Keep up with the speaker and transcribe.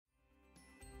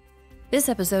This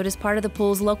episode is part of the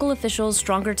pool's Local Officials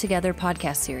Stronger Together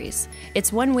podcast series.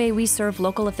 It's one way we serve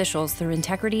local officials through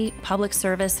integrity, public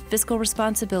service, fiscal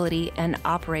responsibility, and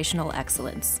operational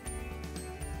excellence.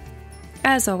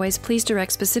 As always, please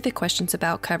direct specific questions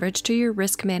about coverage to your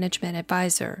risk management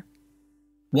advisor.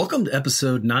 Welcome to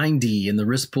episode 9D in the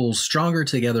Risk Pool's Stronger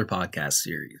Together podcast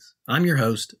series. I'm your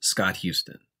host, Scott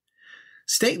Houston.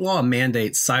 State law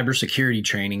mandates cybersecurity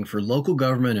training for local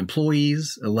government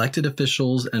employees, elected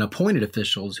officials, and appointed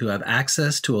officials who have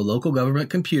access to a local government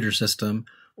computer system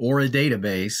or a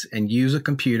database and use a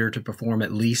computer to perform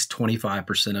at least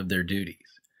 25% of their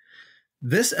duties.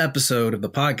 This episode of the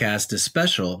podcast is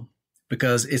special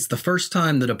because it's the first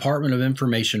time the Department of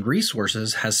Information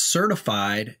Resources has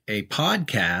certified a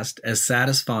podcast as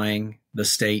satisfying the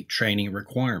state training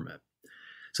requirement.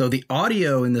 So the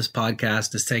audio in this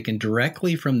podcast is taken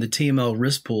directly from the TML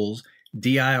Risk Pool's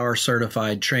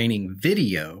DIR-Certified training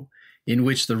video, in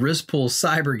which the Risk Pool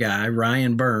cyber guy,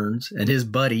 Ryan Burns, and his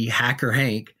buddy, Hacker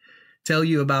Hank, tell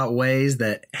you about ways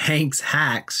that Hank's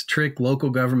hacks trick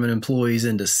local government employees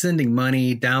into sending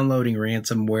money, downloading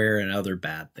ransomware, and other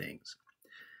bad things.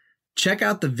 Check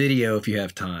out the video if you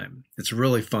have time. It's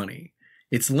really funny.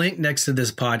 It's linked next to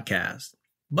this podcast.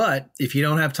 But if you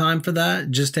don't have time for that,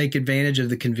 just take advantage of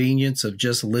the convenience of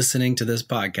just listening to this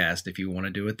podcast if you want to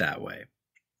do it that way.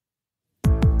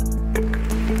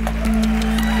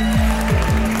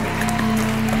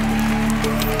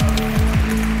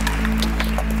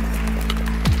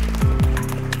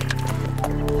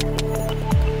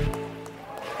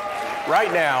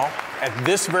 Right now, at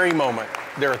this very moment,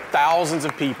 there are thousands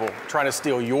of people trying to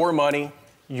steal your money,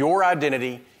 your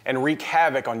identity, and wreak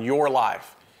havoc on your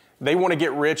life. They want to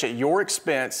get rich at your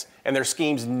expense, and their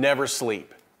schemes never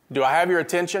sleep. Do I have your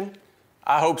attention?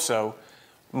 I hope so.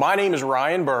 My name is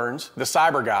Ryan Burns, the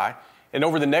cyber guy, and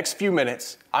over the next few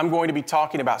minutes, I'm going to be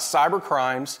talking about cyber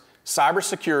crimes,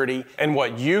 cybersecurity, and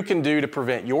what you can do to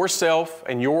prevent yourself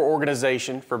and your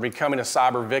organization from becoming a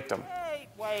cyber victim.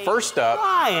 Wait. First up,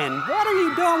 Ryan, what are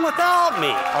you doing without me?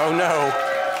 Oh no,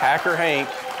 Hacker Hank,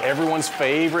 everyone's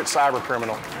favorite cyber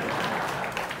criminal.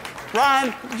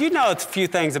 Ryan, you know a few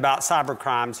things about cyber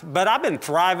crimes, but I've been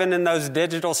thriving in those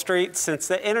digital streets since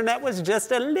the internet was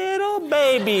just a little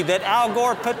baby that Al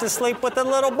Gore put to sleep with a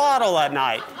little bottle at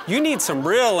night. You need some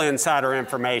real insider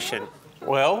information.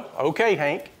 Well, okay,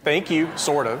 Hank. Thank you,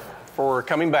 sort of, for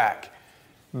coming back.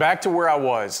 Back to where I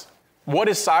was. What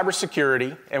is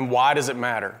cybersecurity and why does it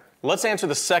matter? Let's answer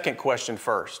the second question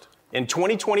first. In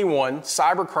 2021,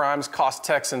 cyber crimes cost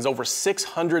Texans over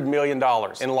 $600 million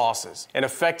in losses and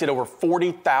affected over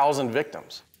 40,000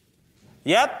 victims.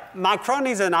 Yep, my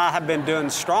cronies and I have been doing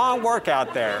strong work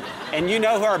out there. And you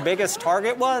know who our biggest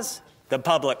target was? The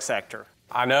public sector.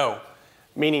 I know,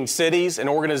 meaning cities and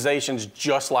organizations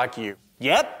just like you.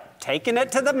 Yep, taking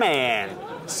it to the man.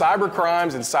 Cyber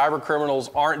crimes and cyber criminals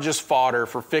aren't just fodder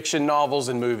for fiction novels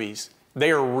and movies.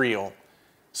 They are real.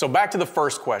 So back to the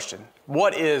first question.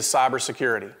 What is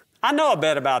cybersecurity? I know a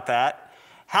bit about that.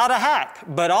 How to hack,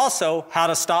 but also how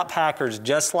to stop hackers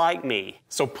just like me.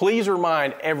 So please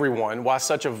remind everyone why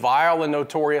such a vile and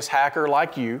notorious hacker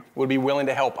like you would be willing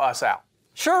to help us out.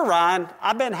 Sure, Ryan.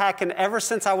 I've been hacking ever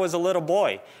since I was a little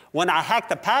boy. When I hacked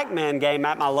the Pac-Man game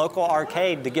at my local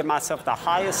arcade to give myself the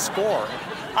highest score.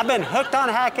 I've been hooked on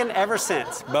hacking ever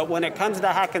since, but when it comes to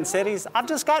hacking cities, I've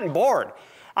just gotten bored.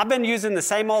 I've been using the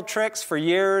same old tricks for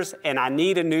years, and I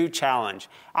need a new challenge.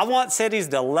 I want cities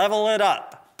to level it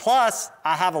up. Plus,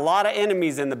 I have a lot of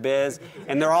enemies in the biz,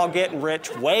 and they're all getting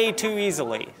rich way too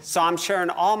easily. So I'm sharing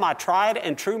all my tried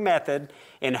and true method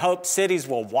in hopes cities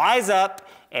will wise up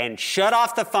and shut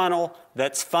off the funnel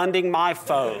that's funding my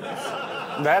foes.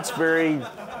 That's very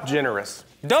generous.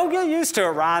 Don't get used to it,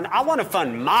 Ryan. I want to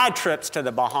fund my trips to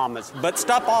the Bahamas, but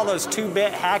stop all those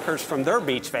 2-bit hackers from their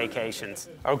beach vacations.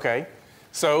 Okay.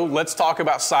 So let's talk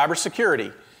about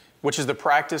cybersecurity, which is the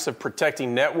practice of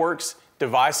protecting networks,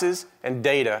 devices, and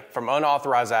data from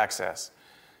unauthorized access.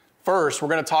 First, we're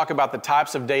going to talk about the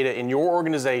types of data in your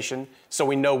organization so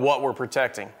we know what we're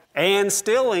protecting. And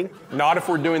stealing. Not if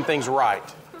we're doing things right.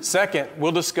 Second,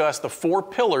 we'll discuss the 4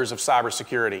 pillars of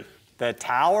cybersecurity. The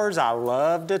towers I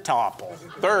love to topple.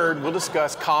 Third, we'll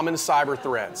discuss common cyber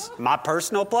threats. My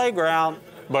personal playground.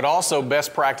 But also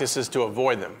best practices to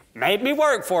avoid them. Made me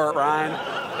work for it, Ryan.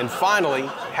 And finally,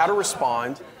 how to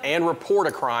respond and report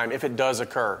a crime if it does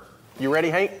occur. You ready,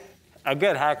 Hank? A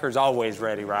good hacker's always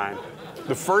ready, Ryan.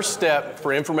 The first step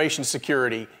for information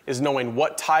security is knowing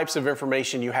what types of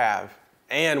information you have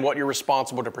and what you're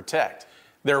responsible to protect.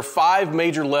 There are 5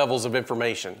 major levels of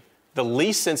information. The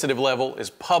least sensitive level is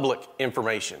public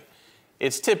information.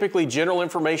 It's typically general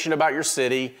information about your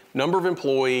city, number of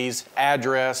employees,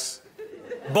 address.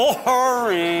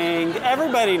 Boring.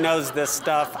 Everybody knows this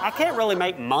stuff. I can't really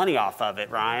make money off of it,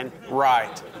 Ryan.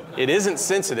 Right. It isn't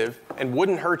sensitive and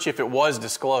wouldn't hurt you if it was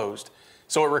disclosed,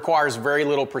 so it requires very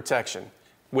little protection.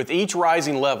 With each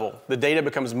rising level, the data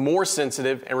becomes more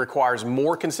sensitive and requires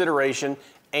more consideration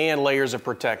and layers of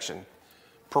protection.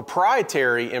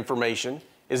 Proprietary information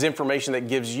is information that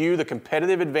gives you the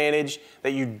competitive advantage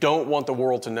that you don't want the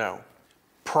world to know.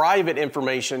 Private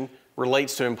information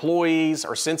relates to employees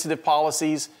or sensitive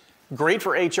policies, great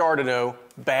for HR to know,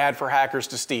 bad for hackers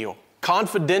to steal.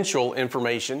 Confidential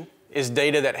information is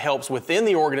data that helps within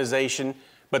the organization,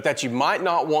 but that you might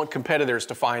not want competitors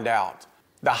to find out.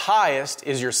 The highest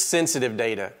is your sensitive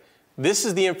data. This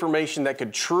is the information that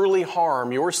could truly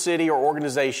harm your city or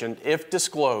organization if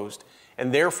disclosed,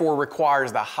 and therefore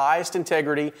requires the highest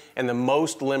integrity and the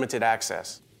most limited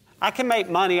access. I can make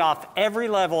money off every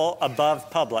level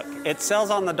above public. It sells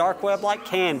on the dark web like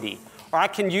candy. Or I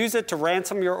can use it to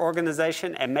ransom your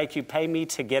organization and make you pay me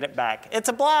to get it back. It's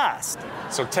a blast.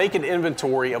 So take an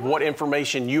inventory of what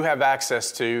information you have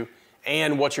access to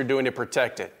and what you're doing to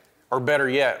protect it. Or better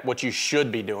yet, what you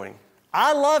should be doing.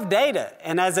 I love data.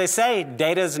 And as they say,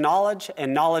 data is knowledge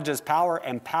and knowledge is power.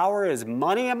 And power is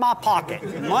money in my pocket.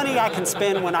 Money I can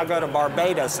spend when I go to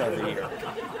Barbados every year.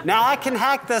 Now, I can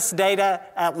hack this data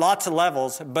at lots of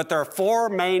levels, but there are 4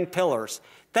 main pillars.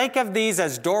 Think of these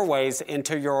as doorways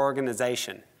into your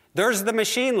organization. There's the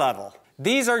machine level.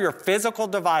 These are your physical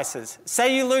devices.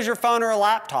 Say you lose your phone or a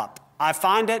laptop. I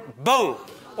find it, boom.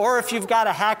 Or if you've got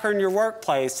a hacker in your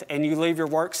workplace and you leave your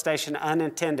workstation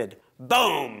unattended,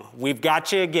 boom, we've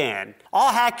got you again.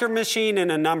 I'll hack your machine in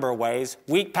a number of ways.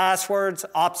 Weak passwords,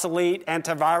 obsolete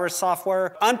antivirus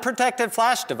software, unprotected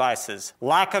flash devices,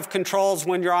 lack of controls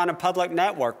when you're on a public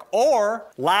network, or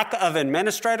lack of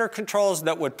administrator controls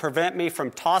that would prevent me from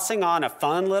tossing on a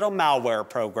fun little malware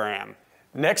program.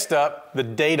 Next up, the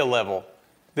data level.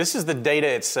 This is the data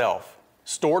itself,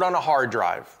 stored on a hard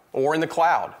drive or in the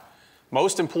cloud.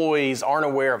 Most employees aren't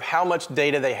aware of how much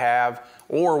data they have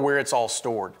or where it's all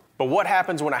stored. But what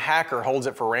happens when a hacker holds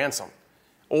it for ransom?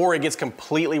 Or it gets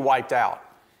completely wiped out?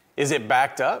 Is it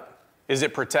backed up? Is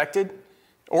it protected?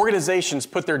 Organizations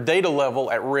put their data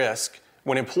level at risk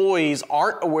when employees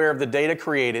aren't aware of the data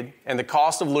created and the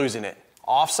cost of losing it.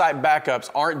 Off-site backups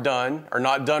aren't done or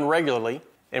not done regularly.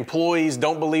 Employees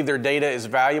don't believe their data is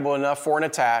valuable enough for an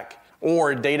attack,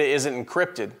 or data isn't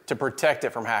encrypted to protect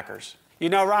it from hackers. You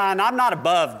know, Ryan, I'm not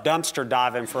above dumpster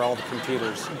diving for old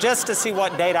computers, just to see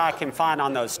what data I can find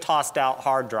on those tossed out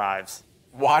hard drives.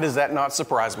 Why does that not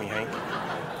surprise me, Hank?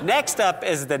 Next up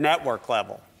is the network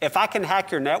level. If I can hack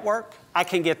your network, I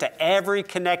can get to every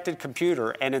connected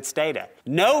computer and its data.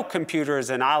 No computer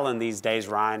is an island these days,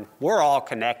 Ryan. We're all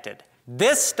connected.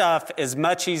 This stuff is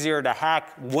much easier to hack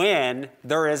when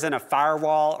there isn't a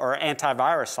firewall or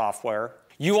antivirus software.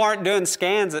 You aren't doing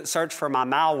scans that search for my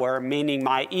malware, meaning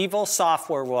my evil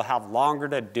software will have longer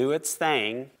to do its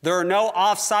thing. There are no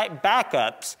off-site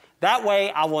backups. That way,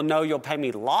 I will know you'll pay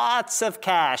me lots of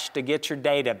cash to get your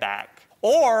data back.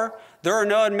 Or there are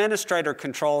no administrator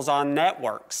controls on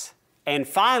networks. And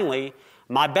finally,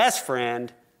 my best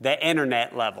friend, the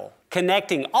internet level,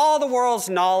 connecting all the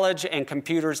world's knowledge and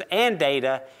computers and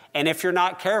data. And if you're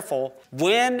not careful,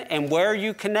 when and where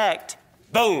you connect,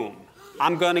 boom,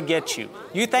 I'm going to get you.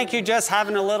 You think you're just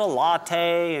having a little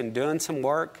latte and doing some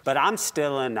work, but I'm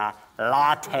stealing a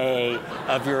latte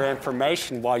of your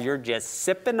information while you're just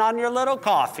sipping on your little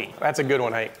coffee. That's a good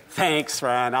one, Hank. Thanks,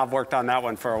 Ryan. I've worked on that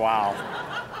one for a while.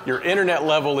 Your internet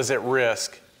level is at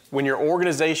risk when your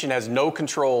organization has no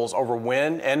controls over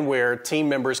when and where team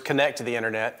members connect to the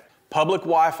internet. Public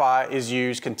Wi-Fi is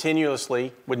used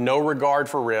continuously with no regard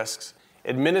for risks.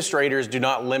 Administrators do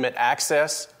not limit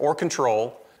access or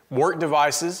control. Work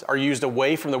devices are used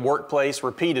away from the workplace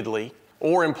repeatedly,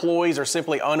 or employees are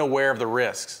simply unaware of the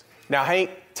risks. Now, Hank,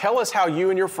 tell us how you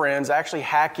and your friends actually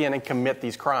hack in and commit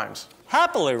these crimes.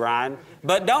 Happily, Ryan,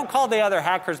 but don't call the other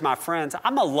hackers my friends.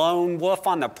 I'm a lone wolf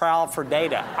on the prowl for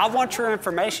data. I want your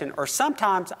information, or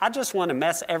sometimes I just want to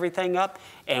mess everything up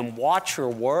and watch your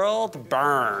world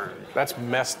burn. That's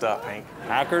messed up, Hank.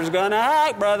 Hackers gonna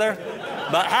hack, brother.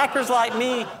 But hackers like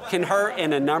me can hurt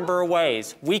in a number of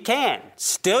ways. We can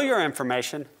steal your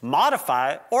information,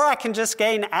 modify it, or I can just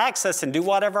gain access and do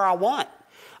whatever I want.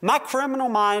 My criminal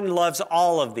mind loves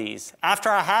all of these. After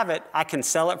I have it, I can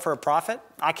sell it for a profit.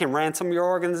 I can ransom your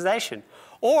organization.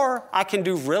 Or I can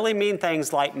do really mean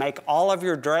things like make all of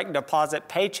your direct deposit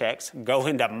paychecks go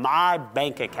into my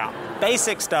bank account.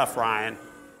 Basic stuff, Ryan.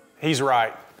 He's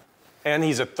right. And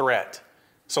he's a threat.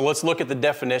 So let's look at the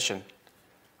definition.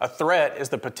 A threat is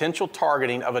the potential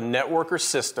targeting of a network or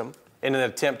system in an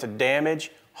attempt to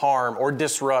damage, harm, or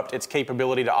disrupt its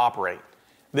capability to operate.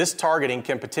 This targeting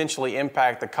can potentially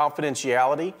impact the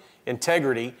confidentiality,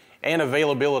 integrity, and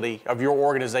availability of your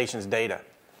organization's data.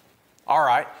 All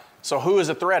right, so who is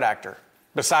a threat actor?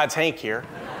 Besides Hank here.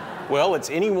 Well, it's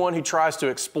anyone who tries to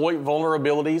exploit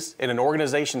vulnerabilities in an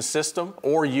organization's system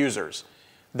or users.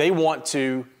 They want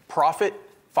to profit,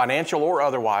 financial or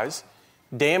otherwise,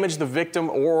 damage the victim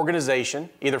or organization,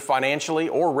 either financially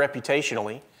or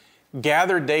reputationally,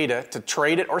 gather data to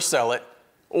trade it or sell it,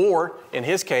 or, in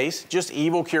his case, just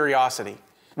evil curiosity.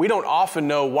 We don't often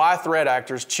know why threat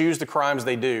actors choose the crimes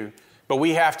they do, but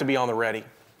we have to be on the ready.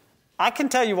 I can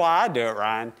tell you why I do it,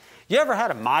 Ryan. You ever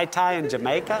had a Mai Tai in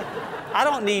Jamaica? I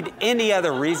don't need any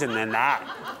other reason than that.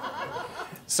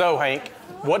 So, Hank,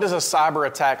 what does a cyber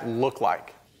attack look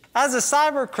like? As a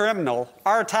cyber criminal,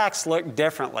 our attacks look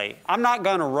differently. I'm not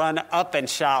going to run up and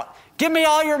shout, "Give me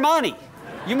all your money."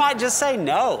 You might just say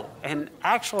no, and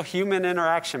actual human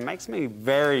interaction makes me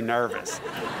very nervous.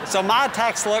 So my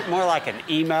attacks look more like an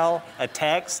email, a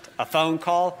text, a phone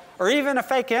call, or even a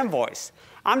fake invoice.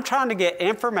 I'm trying to get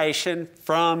information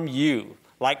from you,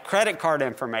 like credit card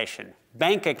information,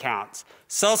 bank accounts,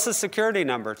 social security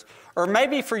numbers, or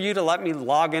maybe for you to let me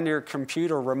log into your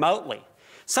computer remotely.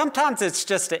 Sometimes it's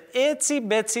just an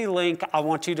itsy-bitsy link I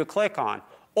want you to click on,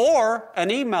 or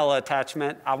an email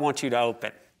attachment I want you to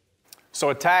open.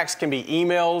 So attacks can be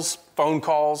emails, phone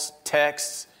calls,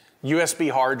 texts, USB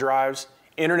hard drives,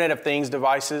 Internet of Things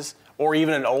devices, or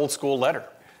even an old school letter.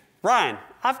 Ryan,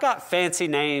 I've got fancy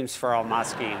names for all my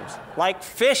schemes, like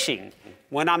phishing,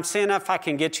 when I'm seeing if I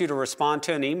can get you to respond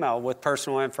to an email with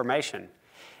personal information.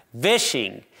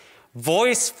 Vishing,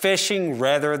 voice phishing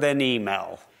rather than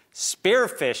email. Spear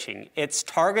phishing, it's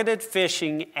targeted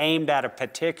phishing aimed at a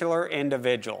particular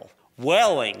individual.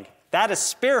 Whaling, that is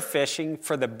spear phishing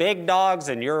for the big dogs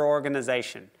in your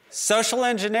organization. Social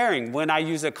engineering, when I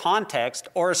use a context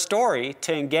or a story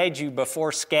to engage you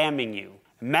before scamming you.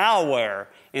 Malware,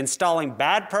 installing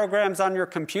bad programs on your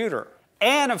computer.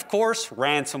 And of course,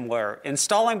 ransomware,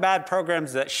 installing bad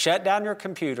programs that shut down your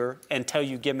computer until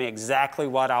you give me exactly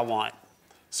what I want.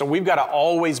 So we've got to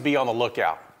always be on the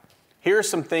lookout. Here are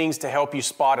some things to help you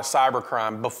spot a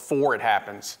cybercrime before it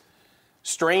happens.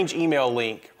 Strange email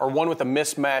link, or one with a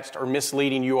mismatched or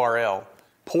misleading URL,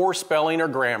 poor spelling or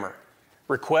grammar,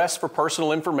 requests for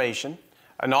personal information,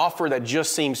 an offer that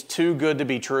just seems too good to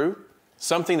be true,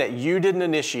 something that you didn't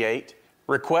initiate,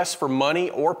 requests for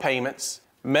money or payments,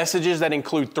 messages that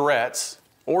include threats,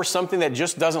 or something that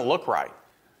just doesn't look right.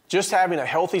 Just having a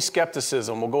healthy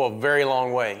skepticism will go a very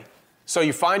long way. So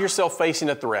you find yourself facing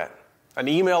a threat. An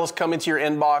email has come into your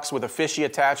inbox with a fishy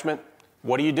attachment.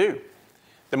 What do?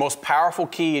 The most powerful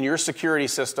key in your security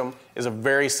system is a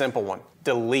very simple one: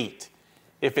 delete.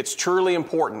 If it's truly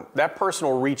important, that person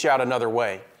will reach out another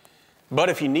way. But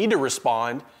if you need to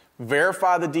respond,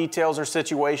 verify the details or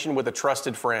situation with a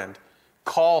trusted friend.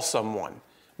 Call someone,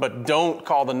 but don't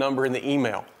call the number in the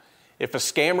email. If a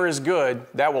scammer is good,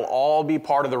 that will all be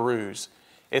part of the ruse.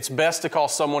 It's best to call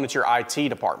someone at your IT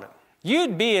department.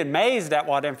 You'd be amazed at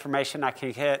what information I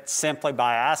can get simply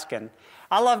by asking.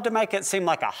 I love to make it seem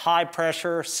like a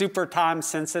high-pressure, super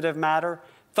time-sensitive matter.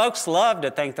 Folks love to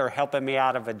think they're helping me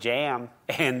out of a jam,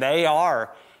 and they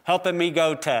are, helping me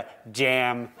go to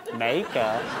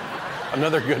Jamaica.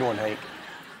 Another good one, Hank.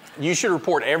 You should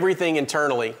report everything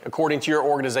internally according to your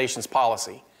organization's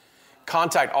policy.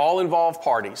 Contact all involved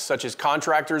parties, such as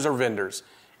contractors or vendors,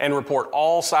 and report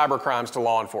all cybercrimes to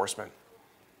law enforcement.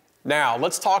 Now,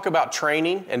 let's talk about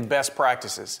training and best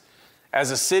practices.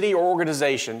 As a city or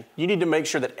organization, you need to make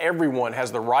sure that everyone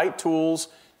has the right tools,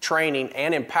 training,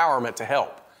 and empowerment to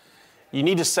help. You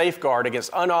need to safeguard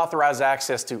against unauthorized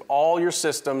access to all your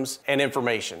systems and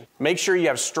information. Make sure you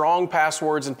have strong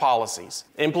passwords and policies.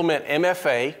 Implement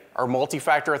MFA, or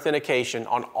multi-factor authentication,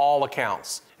 on all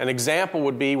accounts. An example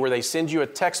would be where they send you a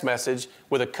text message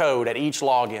with a code at each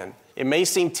login. It may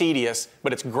seem tedious,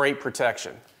 but it's great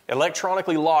protection.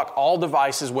 Electronically lock all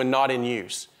devices when not in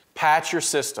use. Patch your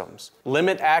systems.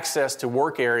 Limit access to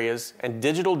work areas and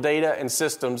digital data and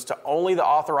systems to only the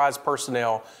authorized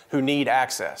personnel who need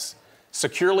access.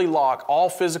 Securely lock all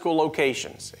physical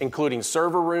locations, including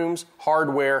server rooms,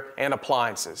 hardware, and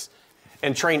appliances.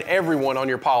 And train everyone on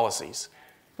your policies,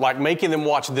 like making them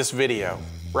watch this video.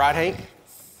 Right, Hank?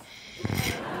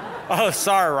 Oh,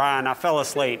 sorry, Ryan, I fell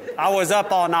asleep. I was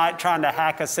up all night trying to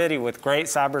hack a city with great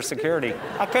cybersecurity.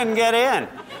 I couldn't get in.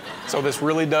 So this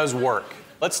really does work.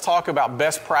 Let's talk about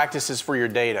best practices for your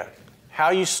data.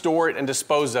 How you store it and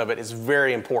dispose of it is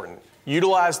very important.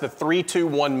 Utilize the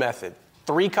 3-2-1 method.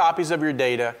 3 copies of your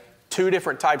data 2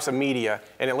 different types of media,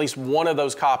 and at least one of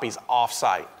those copies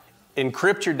off-site.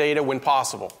 Encrypt your data when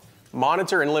possible.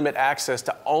 Monitor and limit access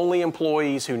to only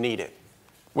employees who need it.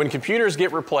 When computers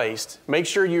get replaced, make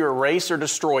sure you erase or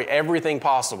destroy everything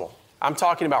possible. I'm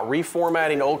talking about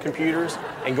reformatting old computers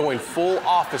and going full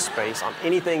office space on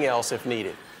anything else if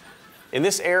needed. In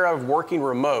this era of working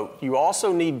remote, you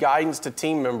also need guidance to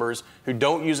team members who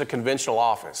don't use a conventional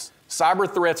office.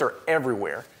 Cyber threats are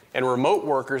everywhere, and remote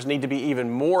workers need to be even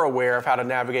more aware of how to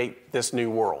navigate this new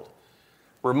world.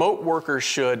 Remote workers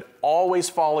should always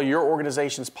follow your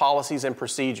organization's policies and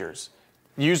procedures.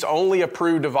 Use only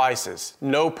approved devices,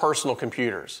 no personal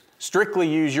computers. Strictly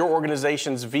use your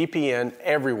organization's VPN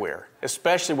everywhere,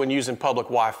 especially when using public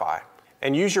Wi-Fi.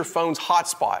 And use your phone's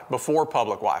hotspot before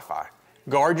public Wi-Fi.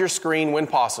 Guard your screen when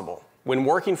possible. When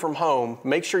working from home,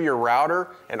 make sure your router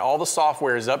and all the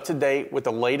software is up to date with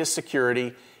the latest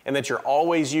security and that you're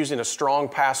always using a strong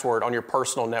password on your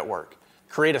personal network.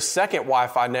 Create a second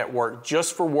Wi-Fi network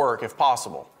just for work if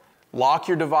possible. Lock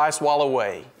your device while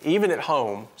away, even at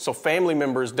home, so family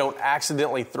members don't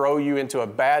accidentally throw you into a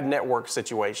bad network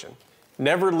situation.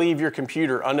 Never leave your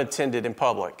computer unattended in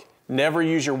public. Never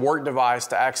use your work device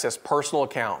to access personal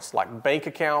accounts like bank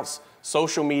accounts,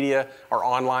 social media, or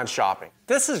online shopping.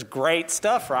 This is great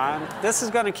stuff, Ryan. This is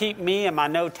going to keep me and my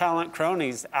no-talent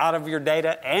cronies out of your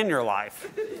data and your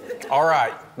life. All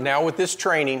right, now with this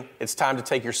training, it's time to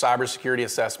take your cybersecurity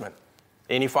assessment.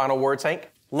 Any final words, Hank?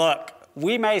 Look,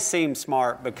 we may seem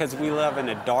smart because we live in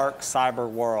a dark cyber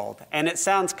world, and it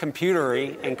sounds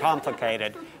computery and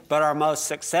complicated, but our most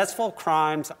successful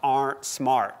crimes aren't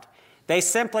smart. They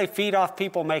simply feed off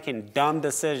people making dumb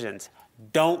decisions.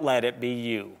 Don't let it be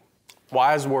you.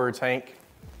 Wise words, Hank.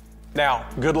 Now,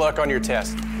 good luck on your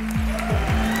test.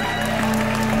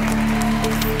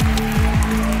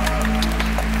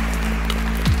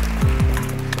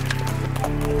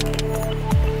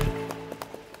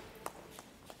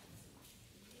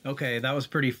 Okay, that was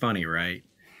pretty funny, right?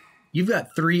 You've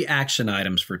got 3 action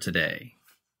items for today.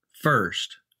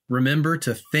 First, remember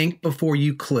to think before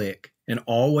you click and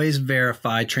always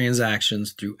verify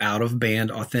transactions through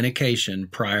out-of-band authentication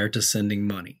prior to sending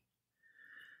money.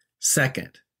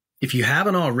 Second, if you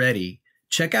haven't already,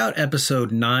 check out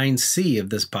episode 9C of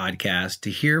this podcast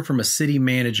to hear from a city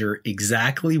manager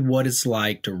exactly what it's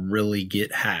like to really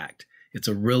get hacked. It's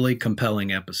a really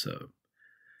compelling episode.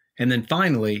 And then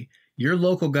finally, your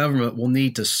local government will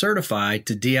need to certify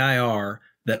to DIR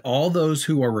that all those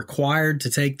who are required to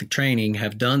take the training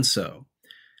have done so.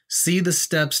 See the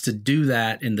steps to do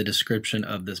that in the description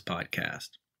of this podcast.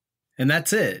 And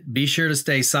that's it. Be sure to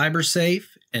stay cyber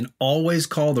safe and always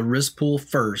call the risk pool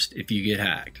first if you get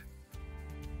hacked.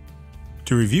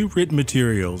 To review written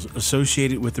materials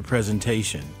associated with the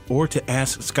presentation or to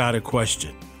ask Scott a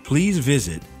question, please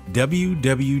visit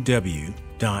www.tmlirp.org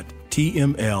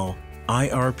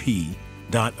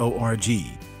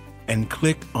and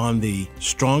click on the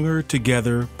Stronger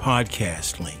Together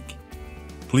podcast link.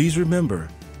 Please remember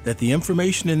that the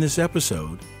information in this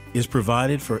episode is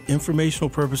provided for informational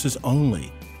purposes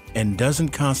only and doesn't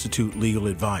constitute legal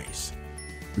advice.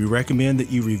 We recommend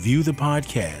that you review the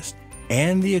podcast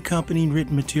and the accompanying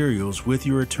written materials with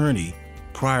your attorney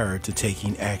prior to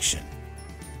taking action.